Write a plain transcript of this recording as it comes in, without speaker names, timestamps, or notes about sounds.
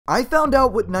I found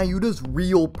out what Nayuta's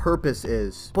real purpose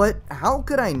is, but how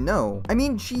could I know? I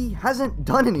mean, she hasn't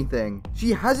done anything.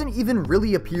 She hasn't even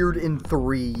really appeared in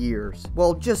 3 years.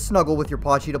 Well, just snuggle with your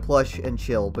Pachita plush and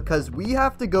chill, because we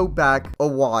have to go back a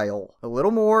while. A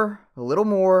little more. A little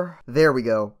more. There we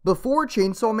go. Before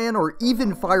Chainsaw Man or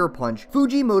even Fire Punch,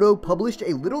 Fujimoto published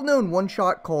a little-known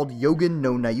one-shot called Yogen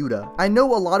no Nayuta. I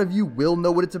know a lot of you will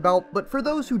know what it's about, but for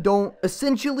those who don't,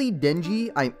 essentially Kenji,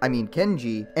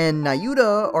 and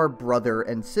Nayuta are brother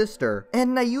and sister,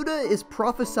 and Nayuta is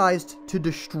prophesized to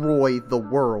destroy the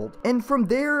world. And from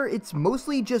there, it's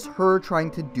mostly just her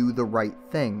trying to do the right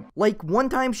thing. Like, one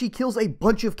time she kills a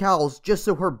bunch of cows just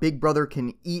so her big brother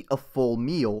can eat a full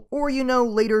meal. Or, you know,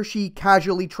 later she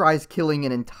casually tries killing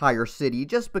an entire city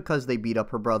just because they beat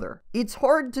up her brother. It's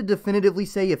hard to definitively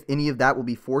say if any of that will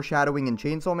be foreshadowing in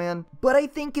Chainsaw Man, but I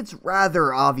think it's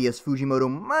rather obvious Fujimoto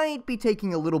might be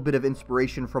taking a little bit of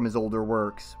inspiration from his older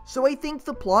works. So I think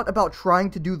the plot about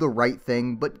trying to do the right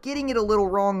thing but getting it a little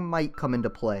wrong might come into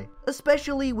play.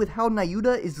 Especially with how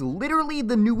Nayuta is literally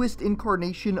the newest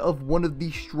incarnation of one of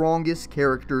the strongest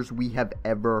characters we have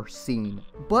ever seen.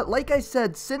 But like I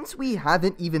said, since we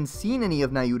haven't even seen any of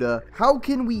Nayuta, how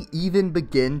can we even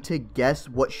begin to guess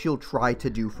what she'll try to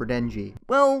do for Denji?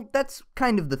 Well, that's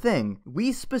kind of the thing.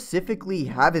 We specifically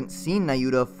haven't seen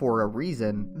Nayuta for a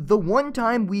reason. The one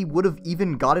time we would have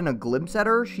even gotten a glimpse at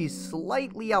her, she's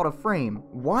slightly out of frame.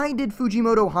 Why did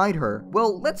Fujimoto hide her?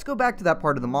 Well, let's go back to that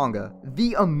part of the manga.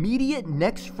 The immediate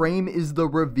next frame is the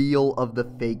reveal of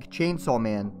the fake Chainsaw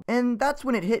Man. And that's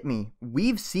when it hit me.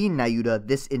 We've seen Nayuta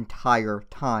this entire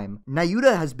time.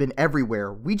 Nayuta has been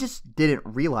everywhere. We just didn't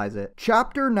realize it.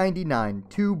 Chapter 99,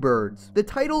 Two Birds. The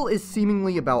title is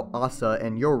seemingly about Asa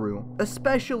and Yoru,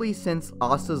 especially since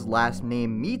Asa's last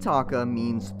name Mitaka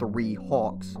means 3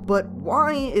 hawks. But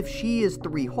why, if she is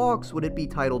 3 hawks, would it be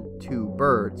titled Two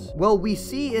Birds? Well, we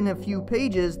see in a few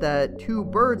pages that 2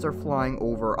 birds are flying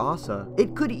over Asa.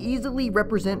 It could easily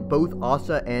represent both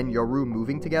Asa and Yoru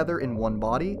moving together in one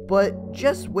body, but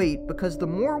just wait, because the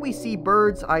more we see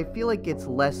birds, I feel like it's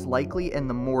less likely and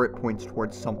the more it points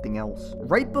towards something else.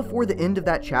 Right before the end of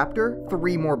that chapter,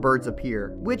 3 more birds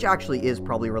appear, which actually is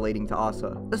probably relating to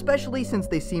Asa, especially since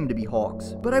they seem to be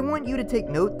hawks. But I want you to take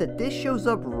note that this shows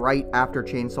up right after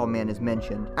Chainsaw Man is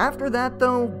mentioned. After that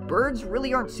though, birds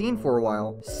really aren't seen for a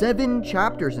while. 7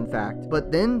 chapters in fact,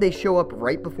 but then they show up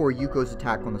right before Yuko's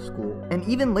attack on the school. And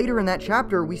even later in that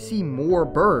chapter, we see more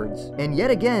birds. And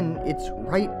yet again, it's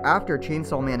right after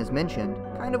Chainsaw Man is mentioned.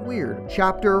 Kind of weird.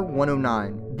 Chapter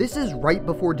 109. This is right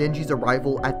before Denji's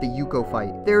arrival at the Yuko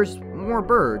fight. There's more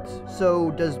birds.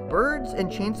 So does birds and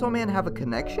Chainsaw Man have a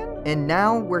connection? And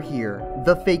now we're here.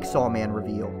 The fake Saw Man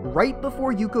reveal. Right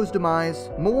before Yuko's demise,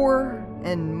 more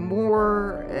and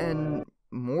more and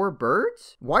more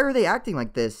birds? Why are they acting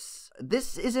like this?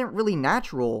 This isn't really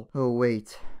natural. Oh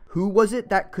wait. Who was it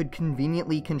that could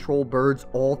conveniently control birds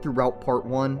all throughout part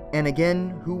 1? And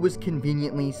again, who was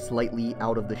conveniently slightly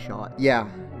out of the shot? Yeah,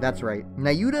 that's right.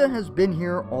 Nayuta has been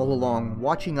here all along,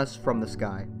 watching us from the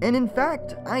sky. And in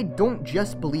fact, I don't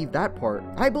just believe that part.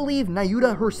 I believe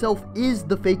Nayuta herself is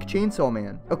the fake Chainsaw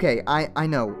Man. Okay, I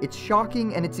know, it's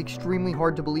shocking and it's extremely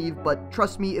hard to believe, but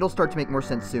trust me, it'll start to make more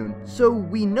sense soon. So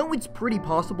we know it's pretty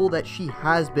possible that she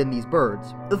has been these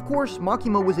birds. Of course,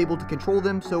 Makima was able to control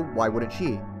them, so why wouldn't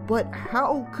she? But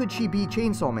how could she be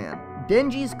Chainsaw Man?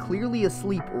 Denji's clearly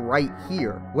asleep right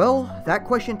here. Well, that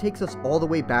question takes us all the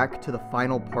way back to the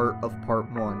final part of part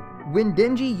 1. When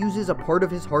Denji uses a part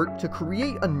of his heart to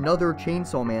create another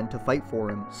Chainsaw Man to fight for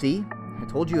him. See? I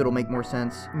told you it'll make more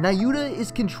sense. Nayuta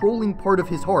is controlling part of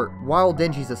his heart while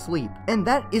Denji's asleep. And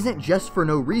that isn't just for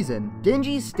no reason.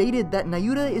 Denji stated that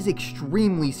Nayuta is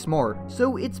extremely smart,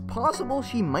 so it's possible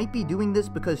she might be doing this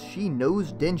because she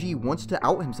knows Denji wants to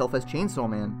out himself as Chainsaw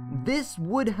Man. This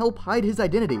would help hide his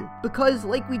identity, because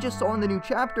like we just saw in the new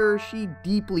chapter, she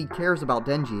deeply cares about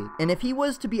Denji. And if he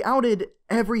was to be outed,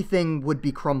 everything would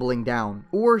be crumbling down.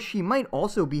 Or she might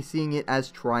also be seeing it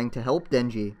as trying to help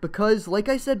Denji, because like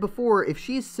I said before, if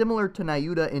she's similar to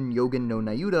Nayuta in Yogen no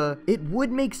Nayuta, it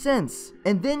would make sense.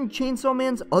 And then Chainsaw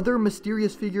Man's other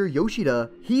mysterious figure,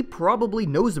 Yoshida, he probably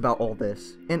knows about all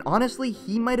this. And honestly,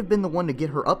 he might have been the one to get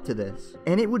her up to this.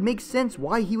 And it would make sense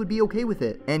why he would be okay with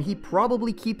it. And he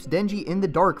probably keeps Denji in the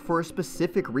dark for a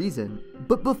specific reason.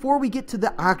 But before we get to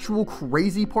the actual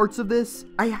crazy parts of this,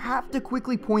 I have to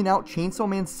quickly point out Chainsaw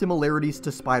Man's similarities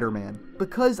to Spider-Man,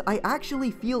 because I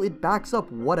actually feel it backs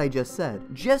up what I just said.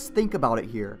 Just think about it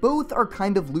here. Both are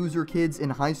kind of loser kids in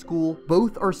high school,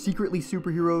 both are secretly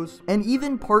superheroes, and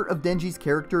even part of Denji's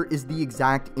character is the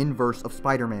exact inverse of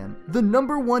Spider-Man. The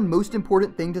 #1 most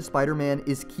important thing to Spider-Man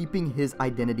is keeping his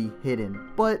identity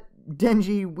hidden. But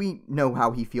Denji, we know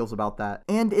how he feels about that.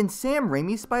 And in Sam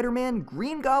Raimi's Spider-Man,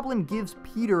 Green Goblin gives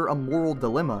Peter a moral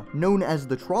dilemma, known as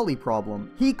the trolley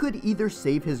problem. He could either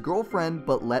save his girlfriend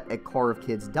but let a car of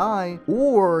kids die,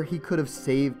 or he could have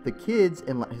saved the kids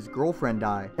and let his girlfriend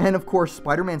die. And of course,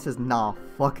 Spider-Man says, nah,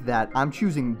 fuck that, I'm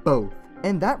choosing both.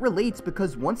 And that relates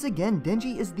because once again,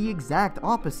 Denji is the exact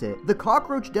opposite. The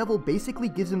cockroach devil basically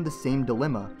gives him the same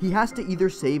dilemma. He has to either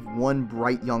save one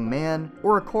bright young man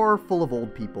or a car full of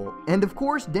old people. And of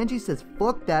course, Denji says,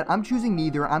 fuck that, I'm choosing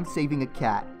neither, I'm saving a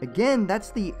cat. Again,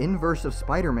 that's the inverse of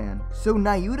Spider-Man. So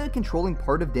Nayuta controlling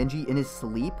part of Denji in his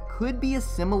sleep could be a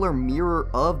similar mirror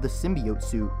of the symbiote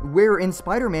suit, where in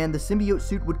Spider-Man, the symbiote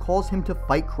suit would cause him to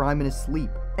fight crime in his sleep.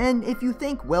 And if you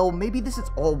think, well, maybe this is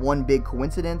all one big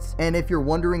coincidence, and if you're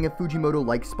wondering if Fujimoto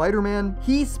likes Spider-Man,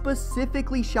 he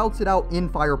specifically shouts it out in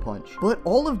Fire Punch. But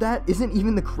all of that isn't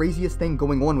even the craziest thing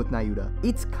going on with Nayuta.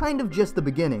 It's kind of just the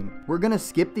beginning. We're gonna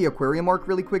skip the aquarium arc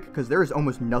really quick because there is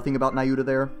almost nothing about Nayuta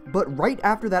there. But right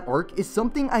after that arc is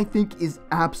something I think is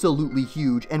absolutely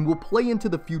huge and will play into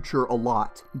the future a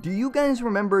lot. Do you guys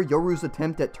remember Yoru's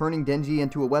attempt at turning Denji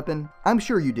into a weapon? I'm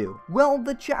sure you do. Well,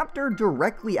 the chapter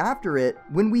directly after it,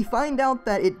 when we find out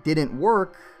that it didn't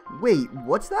work, wait,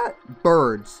 what's that?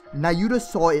 Birds. Nayuta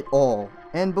saw it all.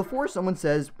 And before someone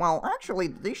says, well,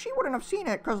 actually, she wouldn't have seen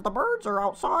it because the birds are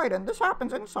outside and this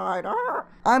happens inside,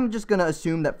 I'm just gonna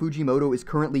assume that Fujimoto is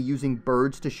currently using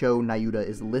birds to show Nayuta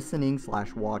is listening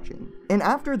 / watching. And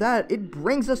after that, it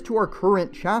brings us to our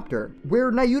current chapter,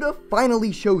 where Nayuta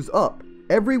finally shows up.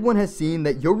 Everyone has seen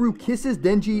that Yoru kisses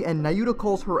Denji and Nayuta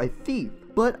calls her a thief.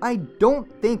 But I don't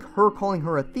think her calling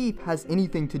her a thief has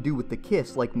anything to do with the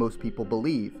kiss like most people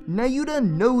believe. Nayuta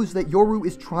knows that Yoru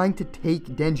is trying to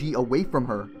take Denji away from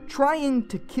her, trying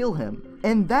to kill him,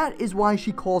 and that is why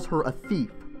she calls her a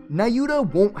thief. Nayuta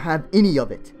won't have any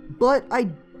of it, but I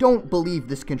don't believe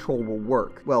this control will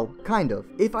work. Well, kind of.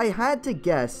 If I had to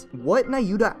guess, what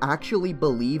Nayuta actually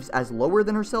believes as lower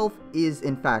than herself is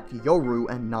in fact Yoru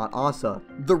and not Asa.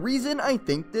 The reason I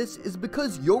think this is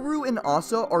because Yoru and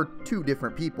Asa are two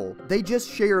different people. They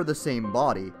just share the same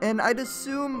body. And I'd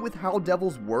assume with how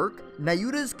devils work,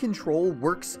 Nayuta's control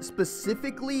works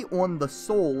specifically on the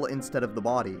soul instead of the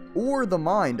body, or the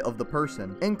mind of the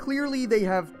person. And clearly they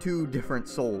have two different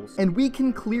souls. And we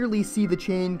can clearly see the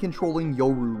chain controlling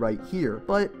Yoru right here.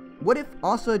 But what if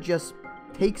Asa just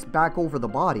takes back over the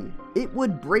body? It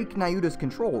would break Nayuta's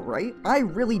control, right? I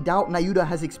really doubt Nayuta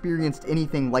has experienced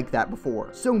anything like that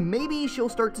before. So maybe she'll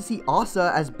start to see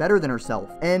Asa as better than herself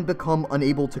and become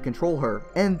unable to control her.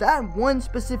 And that one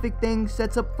specific thing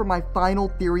sets up for my final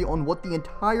theory on what the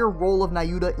entire role of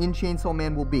Nayuta in Chainsaw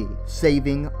Man will be: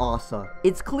 saving Asa.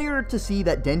 It's clear to see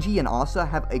that Denji and Asa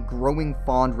have a growing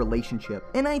fond relationship.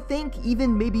 And I think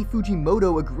even maybe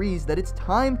Fujimoto agrees that it's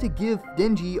time to give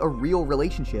Denji a real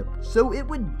relationship. So it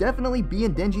would definitely be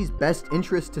in Denji's best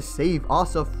interest to save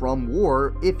Asa from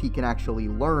War if he can actually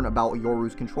learn about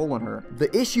Yoru's control on her.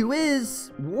 The issue is,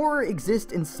 War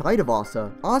exists inside of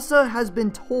Asa. Asa has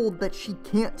been told that she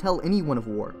can't tell anyone of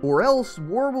War, or else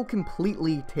War will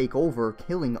completely take over,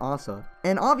 killing Asa.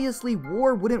 And obviously,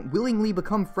 War wouldn't willingly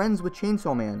become friends with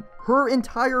Chainsaw Man. Her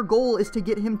entire goal is to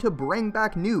get him to bring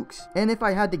back nukes. And if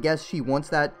I had to guess, she wants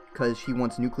that because she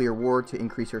wants nuclear war to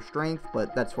increase her strength,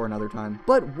 but that's for another time.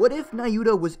 But what if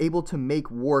Nayuta was able to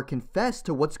make War confess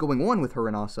to what's going on with her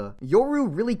and Asa? Yoru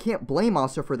really can't blame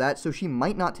Asa for that, so she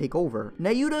might not take over.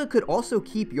 Nayuta could also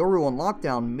keep Yoru on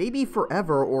lockdown, maybe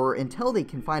forever or until they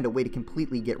can find a way to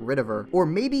completely get rid of her. Or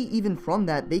maybe even from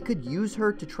that, they could use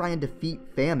her to try and defeat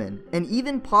famine, and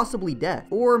even possibly death,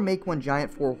 or make one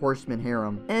giant 4 horseman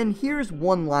harem. And here's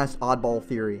one last oddball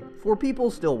theory, for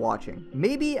people still watching.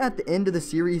 Maybe at the end of the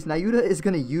series, Nayuta is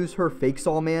gonna use her fake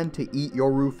Saw Man to eat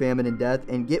Yoru, famine, and death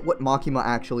and get what Makima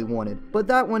actually wanted. But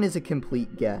that one is a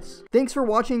complete guess. Thanks for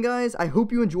watching, guys. I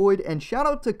hope you enjoyed, and shout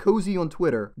out to Cozy on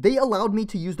Twitter. They allowed me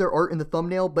to use their art in the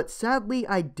thumbnail, but sadly,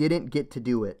 I didn't get to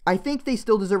do it. I think they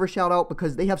still deserve a shout out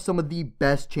because they have some of the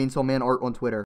best Chainsaw Man art on Twitter.